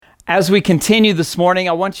As we continue this morning,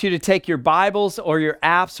 I want you to take your Bibles or your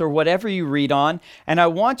apps or whatever you read on, and I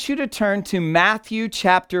want you to turn to Matthew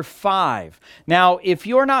chapter 5. Now, if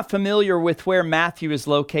you're not familiar with where Matthew is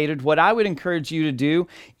located, what I would encourage you to do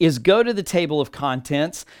is go to the table of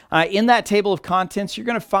contents. In that table of contents, you're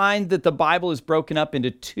going to find that the Bible is broken up into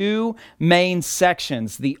two main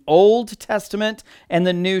sections, the Old Testament and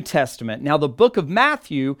the New Testament. Now, the book of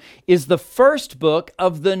Matthew is the first book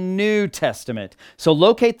of the New Testament. So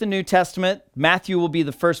locate the New Testament. Matthew will be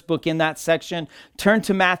the first book in that section. Turn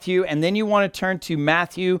to Matthew, and then you want to turn to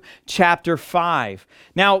Matthew chapter 5.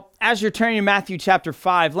 Now, as you're turning to Matthew chapter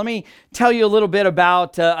 5, let me tell you a little bit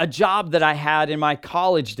about a job that I had in my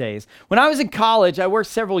college days. When I was in college, I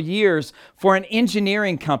worked several years for an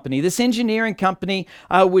engineering company. This engineering company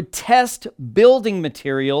would test building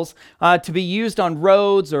materials to be used on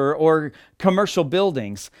roads or commercial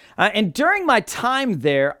buildings. And during my time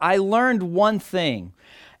there, I learned one thing.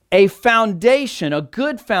 A foundation, a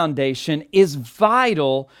good foundation, is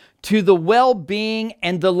vital to the well-being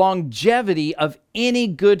and the longevity of any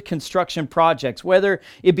good construction projects, whether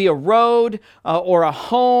it be a road or a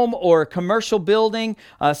home or a commercial building,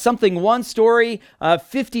 something one story,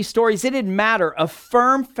 50 stories, it didn't matter. A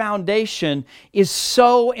firm foundation is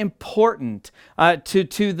so important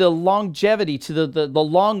to the longevity, to the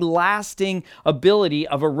long-lasting ability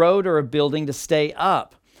of a road or a building to stay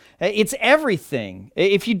up. It's everything.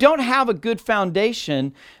 If you don't have a good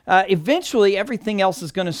foundation, eventually everything else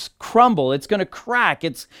is going to crumble. It's going to crack.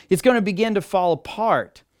 It's going to begin to fall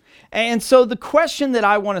apart. And so the question that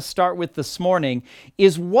I want to start with this morning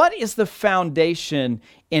is, what is the foundation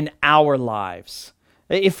in our lives?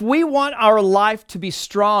 If we want our life to be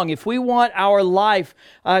strong, if we want our life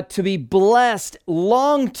to be blessed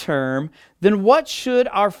long-term, then what should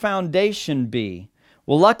our foundation be?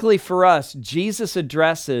 Well, luckily for us, Jesus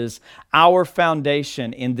addresses our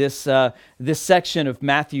foundation in this section of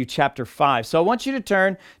Matthew chapter 5. So I want you to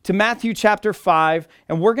turn to Matthew chapter 5,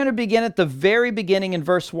 and we're going to begin at the very beginning in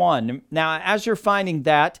verse 1. Now, as you're finding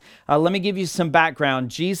that, let me give you some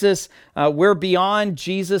background. We're beyond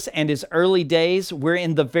Jesus and his early days. We're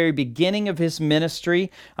in the very beginning of his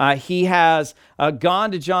ministry. He has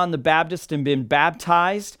gone to John the Baptist and been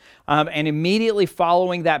baptized. And immediately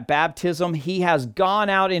following that baptism, he has gone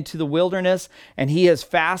out into the wilderness and he has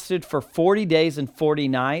fasted for 40 days and 40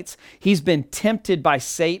 nights. He's been tempted by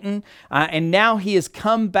Satan, and now he has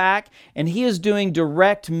come back and he is doing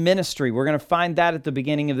direct ministry. We're going to find that at the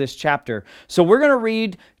beginning of this chapter. So we're going to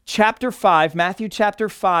read chapter 5, Matthew chapter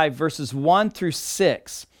 5, verses 1 through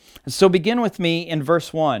 6. So begin with me in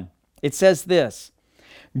verse 1. It says this: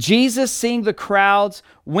 Jesus, seeing the crowds,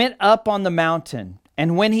 went up on the mountain.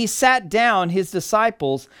 And when he sat down, his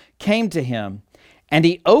disciples came to him, and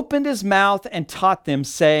he opened his mouth and taught them,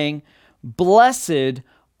 saying, Blessed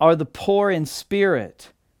are the poor in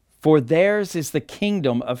spirit, for theirs is the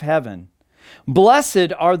kingdom of heaven.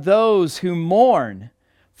 Blessed are those who mourn,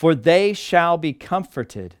 for they shall be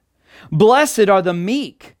comforted. Blessed are the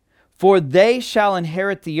meek, for they shall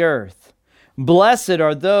inherit the earth. Blessed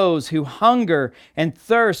are those who hunger and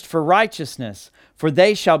thirst for righteousness, for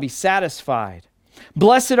they shall be satisfied.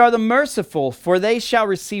 Blessed are the merciful, for they shall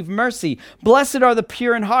receive mercy. Blessed are the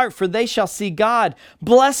pure in heart, for they shall see God.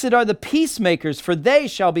 Blessed are the peacemakers, for they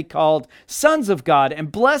shall be called sons of God.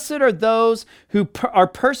 And blessed are those who are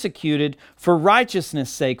persecuted for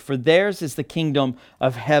righteousness' sake, for theirs is the kingdom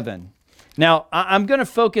of heaven. Now, I'm going to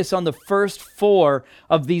focus on the first four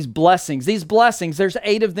of these blessings. These blessings, there's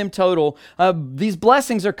 8 of them total. These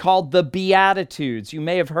blessings are called the Beatitudes. You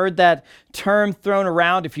may have heard that term thrown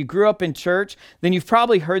around. If you grew up in church, then you've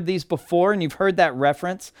probably heard these before and you've heard that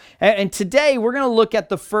reference. And today, we're going to look at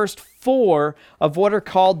the first 4 of what are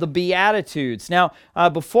called the Beatitudes. Now,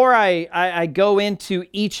 before I go into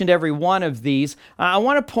each and every one of these, I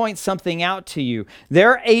want to point something out to you.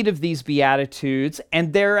 There are 8 of these Beatitudes,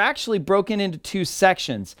 and they're actually broken into 2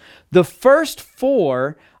 sections. The first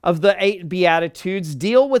 4 of the 8 Beatitudes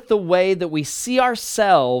deal with the way that we see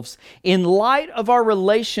ourselves in light of our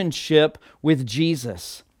relationship with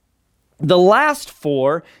Jesus. The last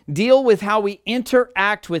 4 deal with how we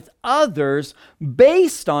interact with others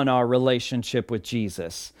based on our relationship with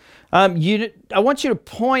Jesus. I want you to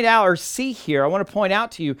point out or see here, I want to point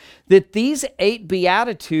out to you that these 8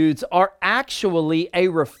 Beatitudes are actually a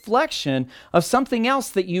reflection of something else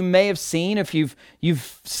that you may have seen if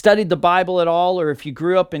you've studied the Bible at all or if you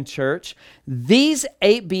grew up in church. These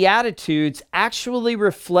 8 Beatitudes actually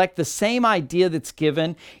reflect the same idea that's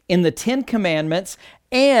given in the 10 Commandments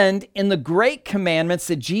and in the great commandments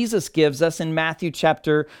that Jesus gives us in Matthew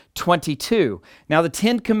chapter 22. Now, the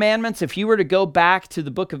 10 commandments, if you were to go back to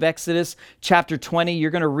the book of Exodus chapter 20,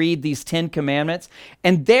 you're going to read these 10 commandments,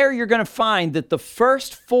 and there you're going to find that the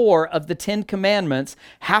first 4 of the 10 commandments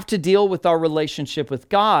have to deal with our relationship with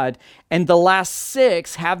God, and the last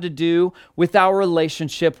 6 have to do with our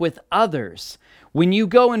relationship with others. When you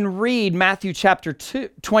go and read Matthew chapter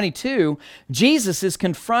 22, Jesus is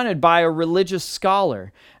confronted by a religious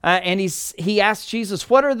scholar, and he asks Jesus,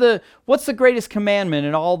 what's the greatest commandment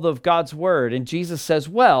in all of God's word? And Jesus says,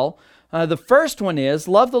 the first one is,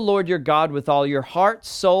 love the Lord your God with all your heart,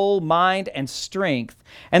 soul, mind, and strength.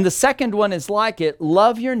 And the second one is like it,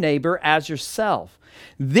 love your neighbor as yourself.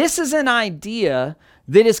 This is an idea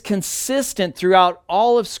that is consistent throughout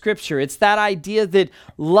all of Scripture. It's that idea that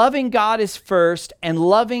loving God is first and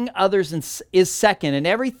loving others is second. And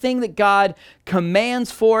everything that God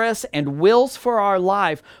commands for us and wills for our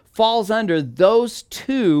life falls under those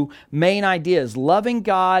 2 main ideas, loving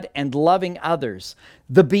God and loving others.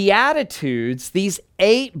 The Beatitudes, these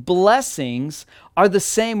 8 blessings, are the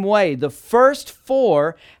same way. The first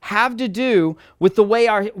 4 have to do with the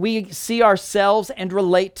way we see ourselves and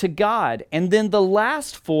relate to God. And then the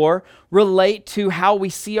last 4 relate to how we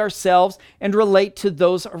see ourselves and relate to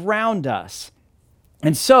those around us.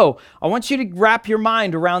 And so I want you to wrap your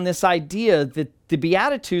mind around this idea that the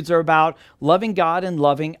Beatitudes are about loving God and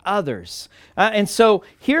loving others. And so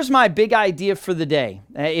here's my big idea for the day.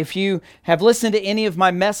 If you have listened to any of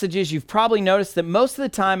my messages, you've probably noticed that most of the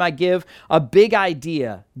time I give a big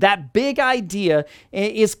idea. That big idea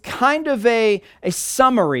is kind of a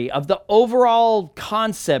summary of the overall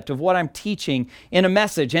concept of what I'm teaching in a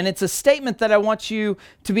message. And it's a statement that I want you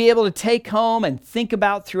to be able to take home and think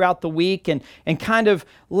about throughout the week and kind of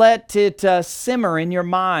let it simmer in your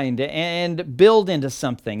mind and build into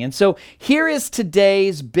something. And so here is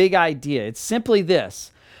today's big idea. It's simply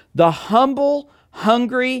this: the humble,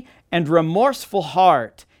 hungry, and remorseful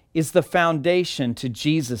heart is the foundation to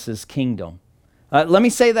Jesus' kingdom. Let me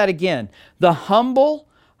say that again. The humble,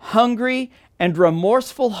 hungry, and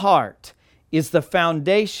remorseful heart is the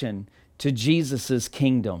foundation to Jesus'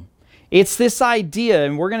 kingdom. It's this idea,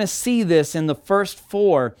 and we're going to see this in the first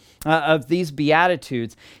 4 of these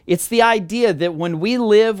Beatitudes. It's the idea that when we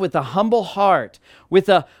live with a humble heart, with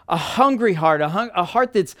a hungry heart, a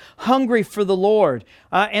heart that's hungry for the Lord,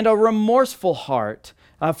 and a remorseful heart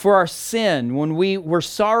for our sin, when we were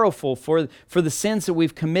sorrowful for the sins that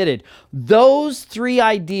we've committed, those 3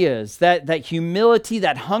 ideas, that humility,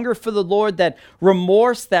 that hunger for the Lord, that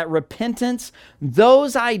remorse, that repentance,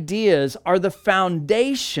 those ideas are the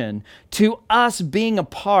foundation to us being a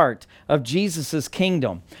part of Jesus'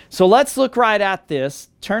 kingdom. So let's look right at this.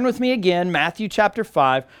 Turn with me again, Matthew chapter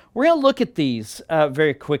 5. We're going to look at these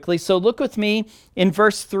very quickly. So look with me in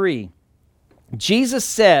verse 3. Jesus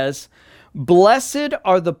says, "Blessed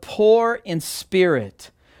are the poor in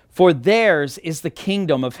spirit, for theirs is the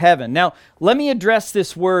kingdom of heaven." Now, let me address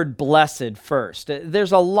this word blessed first.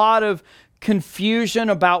 There's a lot of confusion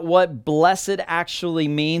about what blessed actually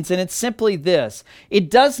means, and it's simply this: it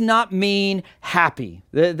does not mean happy.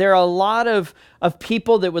 There are a lot of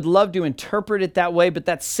people that would love to interpret it that way, but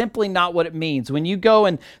that's simply not what it means. When you go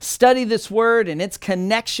and study this word and its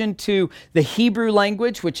connection to the Hebrew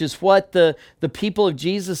language, which is what the people of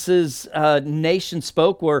Jesus's nation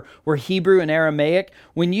spoke, were Hebrew and Aramaic.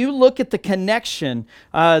 When you look at the connection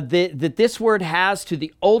that this word has to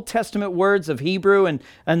the Old Testament words of Hebrew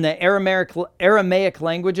and the Aramaic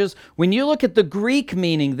languages, when you look at the Greek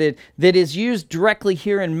meaning that is used directly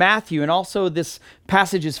here in Matthew, and also this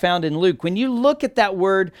passage is found in Luke, when you look at that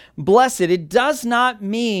word blessed, it does not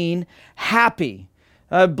mean happy.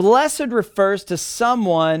 Blessed refers to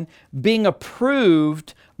someone being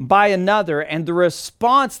approved by another and the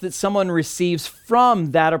response that someone receives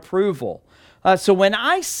from that approval. So when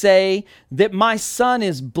I say that my son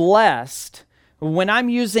is blessed, when I'm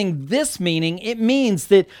using this meaning, it means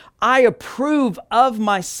that I approve of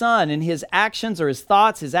my son and his actions or his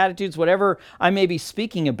thoughts, his attitudes, whatever I may be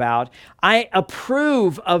speaking about. I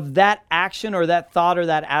approve of that action or that thought or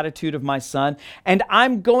that attitude of my son, and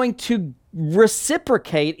I'm going to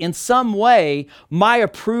reciprocate in some way my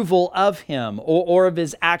approval of him or of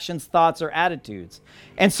his actions, thoughts, or attitudes.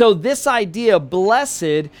 And so this idea,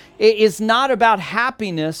 blessed, is not about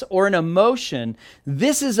happiness or an emotion.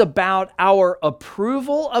 This is about our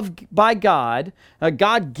approval by God,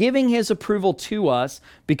 God giving his approval to us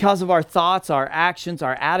because of our thoughts, our actions,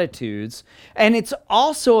 our attitudes. And it's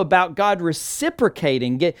also about God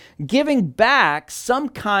reciprocating, giving back some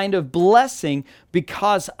kind of blessing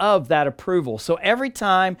because of that approval. So every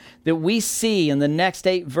time that we see in the next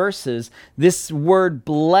 8 verses this word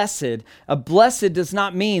blessed, a blessed does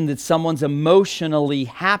not mean that someone's emotionally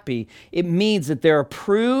happy. It means that they're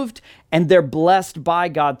approved and they're blessed by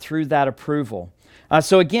God through that approval.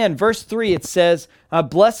 So again, verse 3, it says,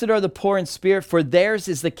 blessed are the poor in spirit, for theirs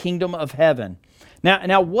is the kingdom of heaven.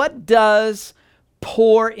 Now what does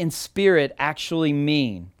poor in spirit actually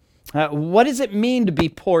mean? What does it mean to be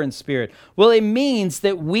poor in spirit? Well, it means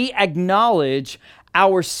that we acknowledge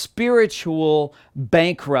our spiritual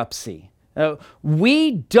bankruptcy.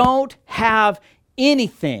 We don't have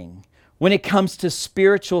anything when it comes to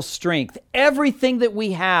spiritual strength. Everything that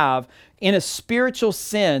we have in a spiritual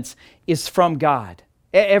sense is from God.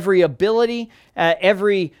 Every ability,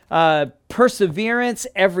 every perseverance,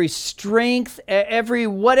 every strength, every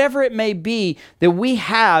whatever it may be that we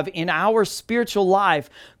have in our spiritual life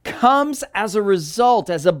comes as a result,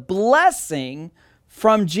 as a blessing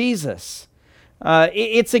from Jesus.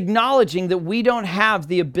 It's acknowledging that we don't have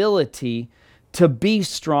the ability to be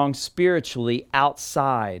strong spiritually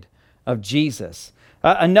outside of Jesus.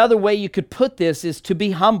 Another way you could put this is to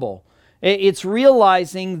be humble. It's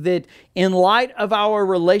realizing that in light of our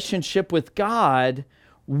relationship with God,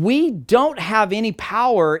 we don't have any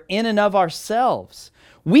power in and of ourselves.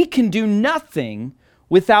 We can do nothing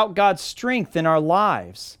without God's strength in our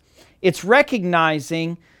lives. It's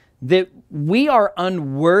recognizing that we are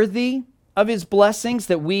unworthy of his blessings,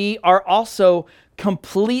 that we are also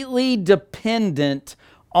completely dependent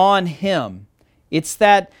on him. It's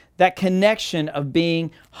that connection of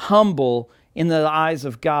being humble in the eyes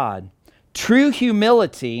of God. True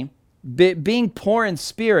humility, being poor in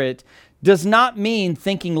spirit, does not mean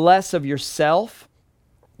thinking less of yourself.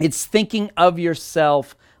 It's thinking of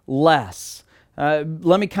yourself less.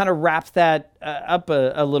 Let me kind of wrap that up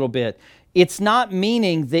a little bit. It's not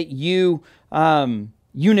meaning that you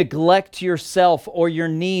neglect yourself or your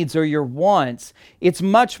needs or your wants. It's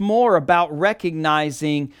much more about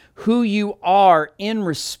recognizing who you are in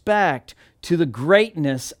respect to the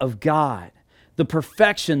greatness of God. The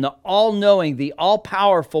perfection, the all-knowing, the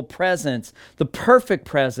all-powerful presence, the perfect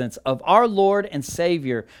presence of our Lord and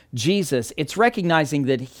Savior, Jesus. It's recognizing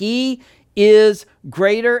that he is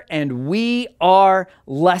greater and we are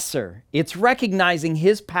lesser. It's recognizing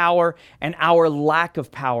his power and our lack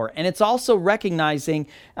of power. And it's also recognizing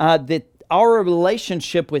that our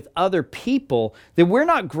relationship with other people, that we're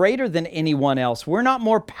not greater than anyone else. We're not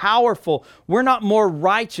more powerful. We're not more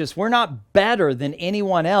righteous. We're not better than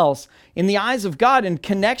anyone else. In the eyes of God, in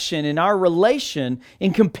connection, in our relation,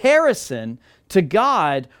 in comparison to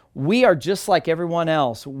God, we are just like everyone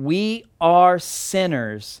else. We are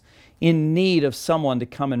sinners in need of someone to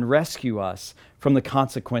come and rescue us from the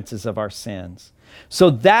consequences of our sins. So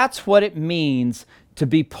that's what it means to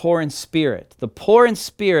be poor in spirit. The poor in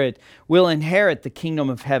spirit will inherit the kingdom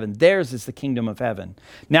of heaven. Theirs is the kingdom of heaven.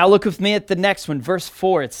 Now look with me at the next one, verse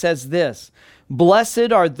 4. It says this,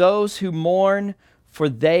 blessed are those who mourn, for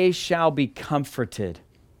they shall be comforted.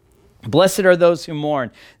 Blessed are those who mourn.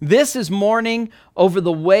 This is mourning over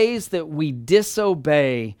the ways that we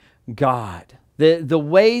disobey God. The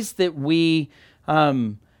ways that we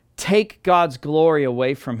take God's glory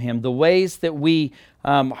away from him. The ways that we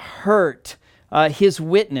hurt his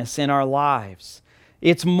witness in our lives.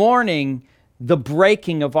 It's mourning the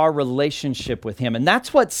breaking of our relationship with him. And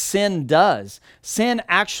that's what sin does. Sin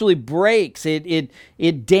actually breaks.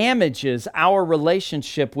 It damages our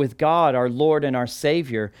relationship with God, our Lord and our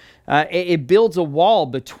Savior. It builds a wall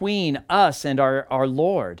between us and our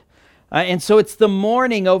Lord. And so it's the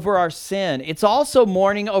mourning over our sin. It's also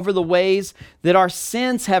mourning over the ways that our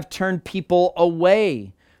sins have turned people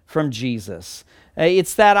away from Jesus.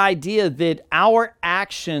 It's that idea that our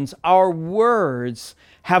actions, our words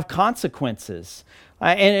have consequences.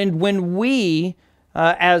 And when we,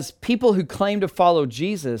 as people who claim to follow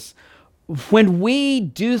Jesus, when we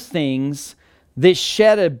do things that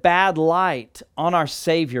shed a bad light on our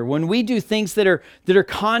Savior, when we do things that are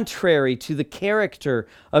contrary to the character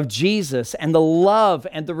of Jesus and the love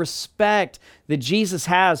and the respect that Jesus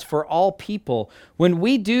has for all people, when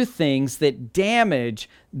we do things that damage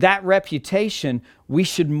that reputation, we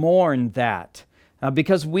should mourn that.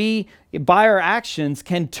 because we, by our actions,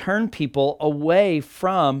 can turn people away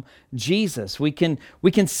from Jesus. We can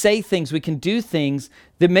say things, we can do things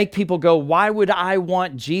that make people go, why would I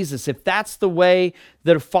want Jesus? If that's the way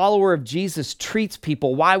that a follower of Jesus treats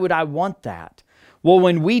people, why would I want that? Well,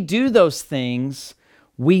 when we do those things,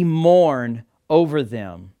 we mourn over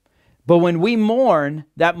them. But when we mourn,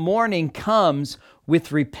 that mourning comes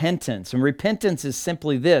with repentance. And repentance is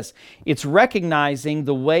simply this. It's recognizing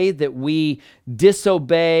the way that we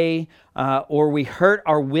disobey or we hurt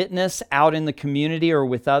our witness out in the community or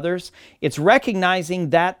with others. It's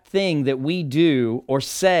recognizing that thing that we do or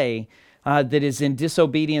say that is in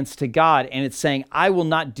disobedience to God, and it's saying, I will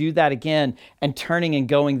not do that again, and turning and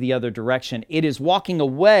going the other direction. It is walking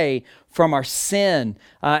away from our sin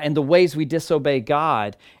and the ways we disobey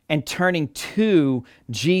God and turning to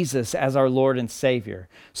Jesus as our Lord and Savior.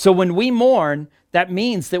 So when we mourn, that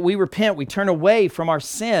means that we repent, we turn away from our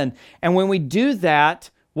sin, and when we do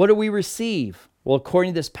that, what do we receive? Well,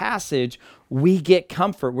 according to this passage, we get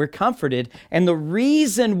comfort. We're comforted, and the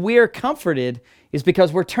reason we're comforted is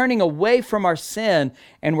because we're turning away from our sin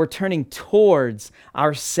and we're turning towards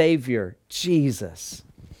our Savior, Jesus.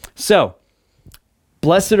 So,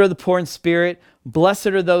 blessed are the poor in spirit, blessed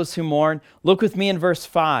are those who mourn. Look with me in verse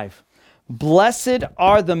 5. Blessed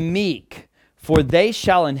are the meek, for they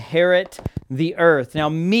shall inherit the earth. Now,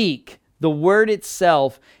 meek, the word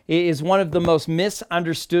itself, is one of the most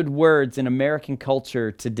misunderstood words in American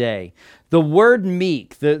culture today. The word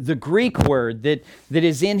meek, the Greek word that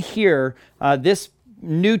is in here, this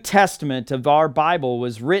New Testament of our Bible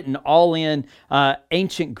was written all in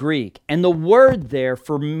ancient Greek. And the word there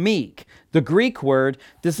for meek, the Greek word,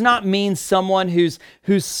 does not mean someone who's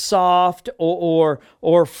soft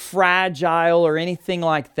or fragile or anything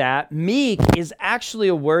like that. Meek is actually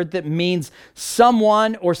a word that means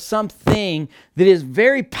someone or something that is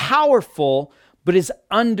very powerful but is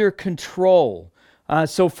under control.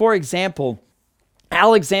 So for example,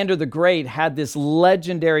 Alexander the Great had this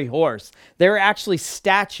legendary horse. There are actually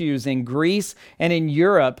statues in Greece and in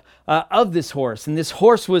Europe of this horse. And this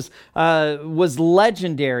horse was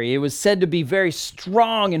legendary. It was said to be very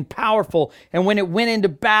strong and powerful. And when it went into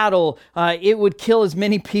battle, it would kill as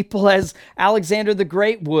many people as Alexander the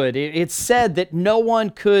Great would. It's said that no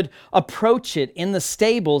one could approach it in the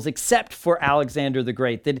stables except for Alexander the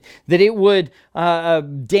Great, that it would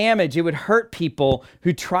damage, it would hurt people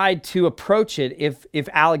who tried to approach it if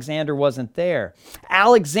Alexander wasn't there.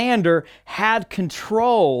 Alexander had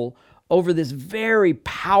control over this very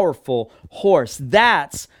powerful horse.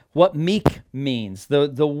 That's what meek means.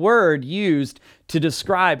 The word used to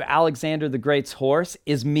describe Alexander the Great's horse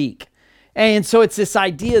is meek. And so it's this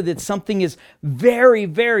idea that something is very,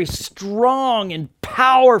 very strong and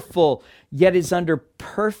powerful, yet is under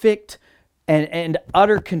perfect and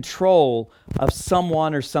utter control of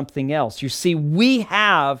someone or something else. You see, we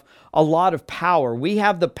have a lot of power. We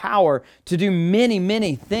have the power to do many,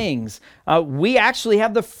 many things. We actually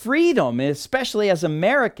have the freedom, especially as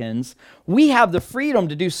Americans, we have the freedom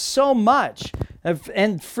to do so much.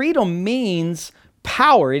 And freedom means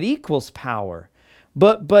power. It equals power.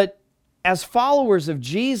 But as followers of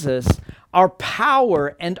Jesus, our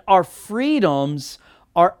power and our freedoms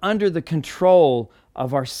are under the control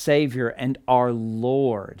of our Savior and our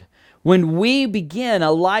Lord. When we begin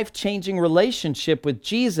a life-changing relationship with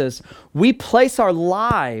Jesus, we place our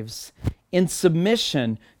lives in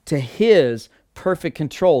submission to His perfect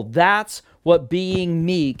control. That's what being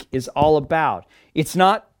meek is all about. It's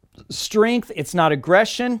not strength, it's not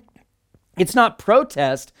aggression, it's not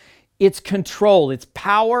protest, it's control. It's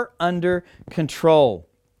power under control.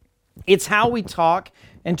 It's how we talk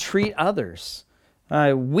and treat others.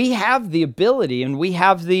 We have the ability and we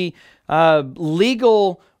have the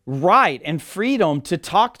legal right and freedom to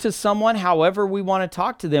talk to someone however we want to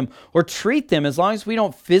talk to them or treat them. As long as we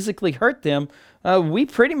don't physically hurt them, we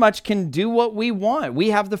pretty much can do what we want. We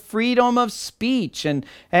have the freedom of speech and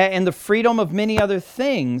the freedom of many other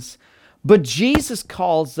things. But Jesus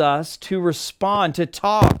calls us to respond, to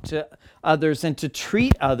talk to others and to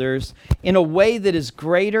treat others in a way that is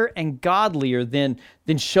greater and godlier than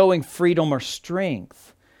showing freedom or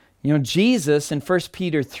strength. You know, Jesus in 1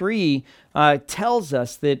 Peter 3 tells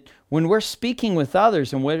us that when we're speaking with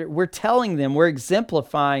others and we're telling them, we're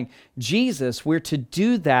exemplifying Jesus, we're to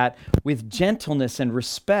do that with gentleness and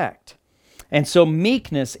respect. And so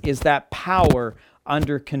meekness is that power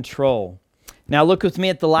under control. Now look with me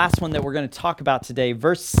at the last one that we're going to talk about today,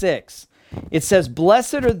 verse 6. It says,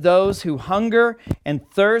 "Blessed are those who hunger and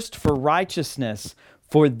thirst for righteousness,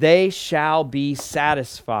 for they shall be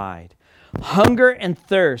satisfied." Hunger and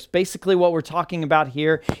thirst, basically what we're talking about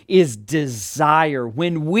here is desire.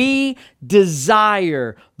 When we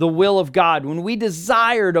desire the will of God, when we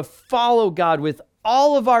desire to follow God with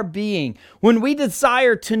all of our being, when we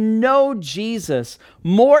desire to know Jesus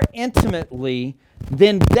more intimately,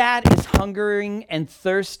 then that is hungering and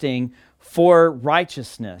thirsting for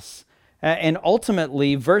righteousness. And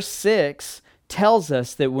ultimately, verse 6 tells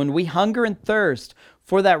us that when we hunger and thirst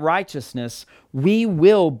for that righteousness, we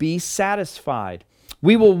will be satisfied.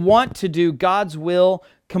 We will want to do God's will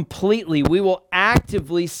completely. We will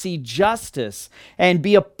actively see justice and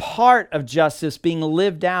be a part of justice being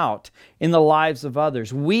lived out in the lives of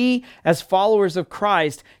others. We, as followers of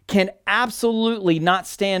Christ, can absolutely not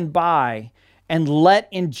stand by and let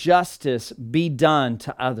injustice be done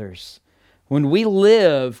to others. When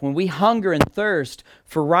we hunger and thirst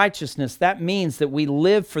for righteousness, that means that we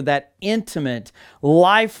live for that intimate,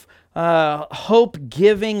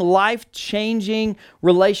 hope-giving, life-changing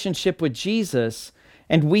relationship with Jesus,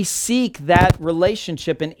 and we seek that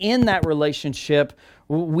relationship, and in that relationship,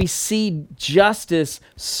 we see justice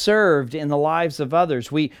served in the lives of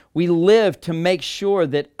others. We live to make sure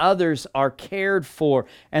that others are cared for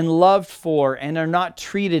and loved for and are not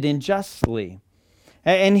treated unjustly.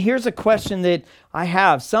 And here's a question that I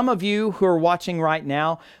have. Some of you who are watching right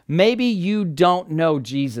now, maybe you don't know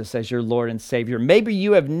Jesus as your Lord and Savior. Maybe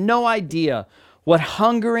you have no idea what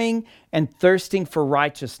hungering and thirsting for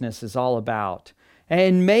righteousness is all about.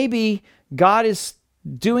 And maybe God is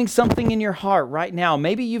doing something in your heart right now.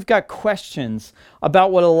 Maybe you've got questions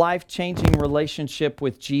about what a life-changing relationship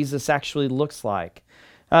with Jesus actually looks like.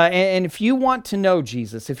 And if you want to know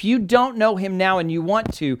Jesus, if you don't know Him now and you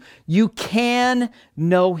want to, you can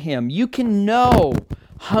know Him. You can know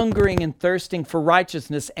hungering and thirsting for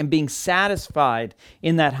righteousness and being satisfied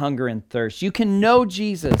in that hunger and thirst. You can know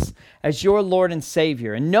Jesus as your Lord and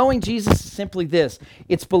Savior. And knowing Jesus is simply this: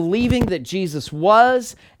 it's believing that Jesus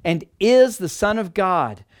was and is the Son of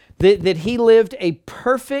God, that He lived a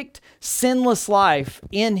perfect, sinless life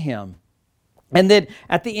in Him. And that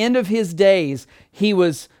at the end of His days, He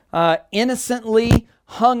was innocently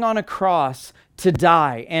hung on a cross to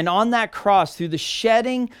die. And on that cross, through the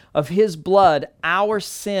shedding of His blood, our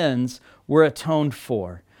sins were atoned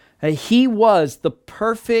for. He was the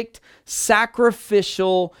perfect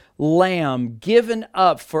sacrificial lamb given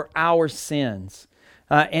up for our sins.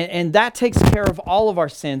 And that takes care of all of our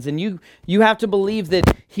sins. And you have to believe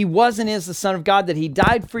that He was and is the Son of God, that He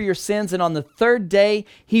died for your sins, and on the third day,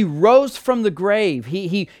 He rose from the grave.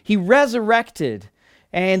 He resurrected,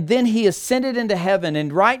 and then He ascended into heaven.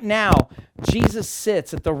 And right now, Jesus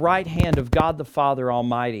sits at the right hand of God the Father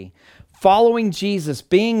Almighty. Following Jesus,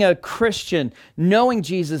 being a Christian, knowing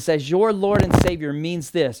Jesus as your Lord and Savior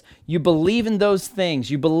means this: you believe in those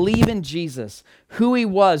things. You believe in Jesus, who He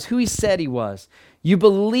was, who He said He was. You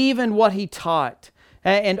believe in what He taught,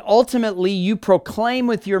 and ultimately you proclaim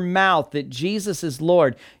with your mouth that Jesus is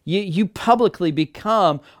Lord. You publicly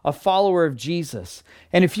become a follower of Jesus.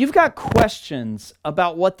 And if you've got questions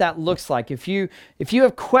about what that looks like, if you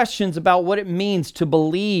have questions about what it means to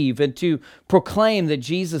believe and to proclaim that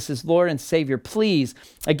Jesus is Lord and Savior, please,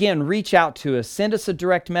 again, reach out to us. Send us a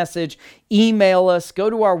direct message, email us, go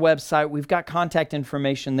to our website. We've got contact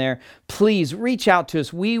information there. Please reach out to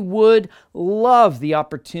us. We would love the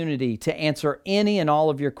opportunity to answer any and all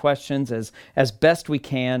of your questions as best we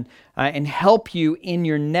can and help you in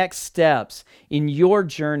your next steps in your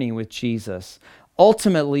journey with Jesus.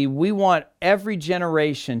 Ultimately, we want every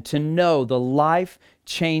generation to know the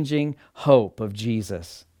life-changing hope of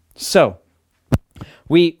Jesus. So,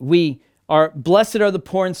 we are blessed are the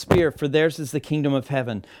poor in spirit, for theirs is the kingdom of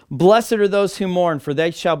heaven. Blessed are those who mourn, for they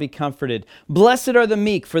shall be comforted. Blessed are the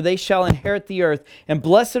meek, for they shall inherit the earth. And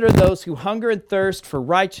blessed are those who hunger and thirst for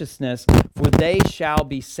righteousness, for they shall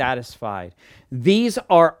be satisfied. These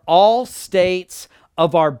are all states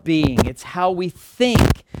of our being. It's how we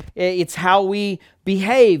think. It's how we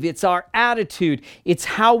behave. It's our attitude. It's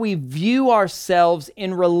how we view ourselves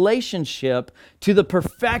in relationship to the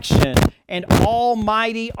perfection and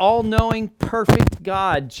almighty, all-knowing, perfect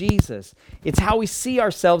God, Jesus. It's how we see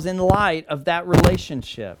ourselves in light of that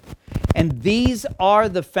relationship. And these are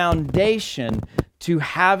the foundation to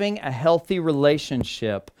having a healthy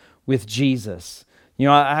relationship with Jesus. You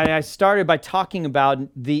know, I started by talking about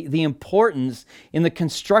the importance in the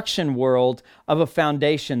construction world of a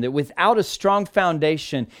foundation, that without a strong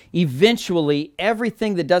foundation, eventually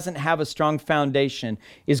everything that doesn't have a strong foundation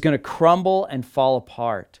is going to crumble and fall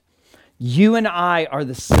apart. You and I are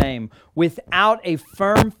the same. Without a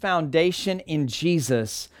firm foundation in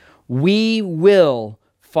Jesus, we will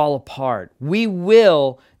fall apart. We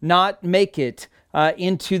will not make it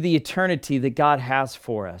into the eternity that God has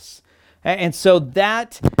for us. And so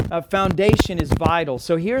that foundation is vital.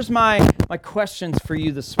 So here's my questions for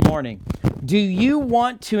you this morning. Do you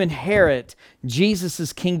want to inherit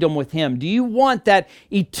Jesus' kingdom with Him? Do you want that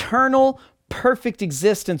eternal, perfect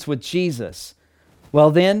existence with Jesus?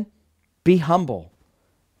 Well then, be humble.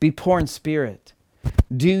 Be poor in spirit.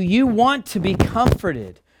 Do you want to be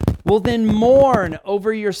comforted? Well then, mourn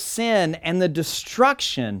over your sin and the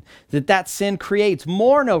destruction that that sin creates.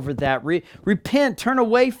 Mourn over that. Repent. Turn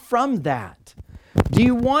away from that. Do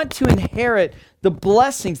you want to inherit the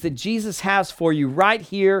blessings that Jesus has for you right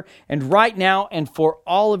here and right now and for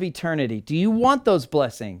all of eternity? Do you want those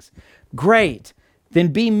blessings? Great. Then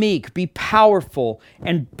be meek, be powerful,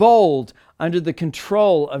 and bold under the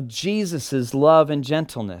control of Jesus' love and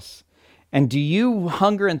gentleness. And do you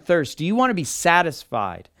hunger and thirst? Do you want to be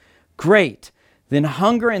satisfied? Great. Then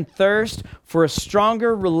hunger and thirst for a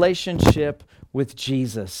stronger relationship with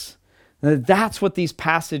Jesus. That's what these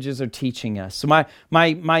passages are teaching us. So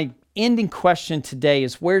my ending question today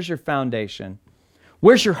is, where's your foundation?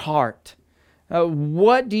 Where's your heart?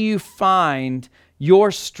 What do you find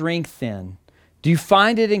your strength in? Do you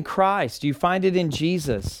find it in Christ? Do you find it in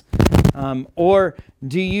Jesus? Or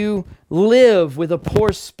do you live with a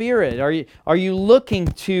poor spirit? Are you looking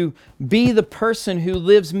to be the person who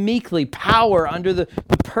lives meekly, power under the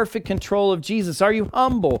perfect control of Jesus? Are you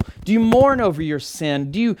humble? Do you mourn over your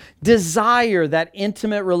sin? Do you desire that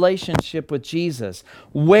intimate relationship with Jesus?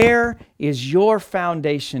 Where is your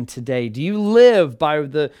foundation today? Do you live by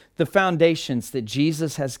the foundations that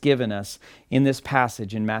Jesus has given us in this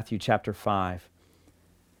passage in Matthew chapter 5?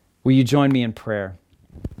 Will you join me in prayer?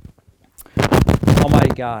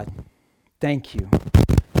 Almighty God, thank you.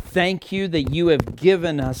 Thank you that you have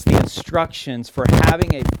given us the instructions for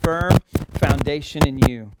having a firm foundation in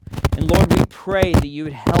you. And Lord, we pray that you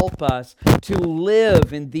would help us to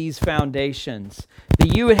live in these foundations,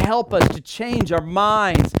 that you would help us to change our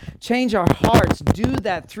minds, change our hearts. Do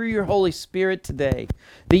that through your Holy Spirit today,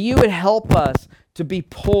 that you would help us to be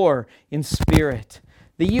poor in spirit,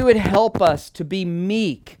 that you would help us to be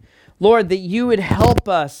meek. Lord, that you would help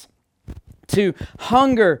us to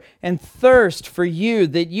hunger and thirst for you,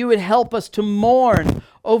 that you would help us to mourn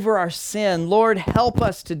over our sin. Lord, help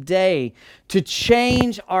us today to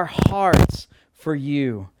change our hearts for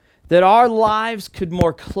you, that our lives could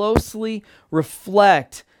more closely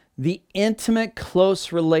reflect the intimate,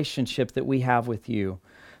 close relationship that we have with you.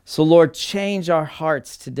 So Lord, change our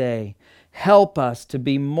hearts today. Help us to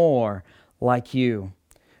be more like you.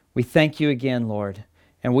 We thank you again, Lord.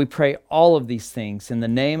 And we pray all of these things in the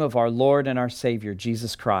name of our Lord and our Savior,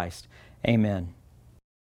 Jesus Christ. Amen.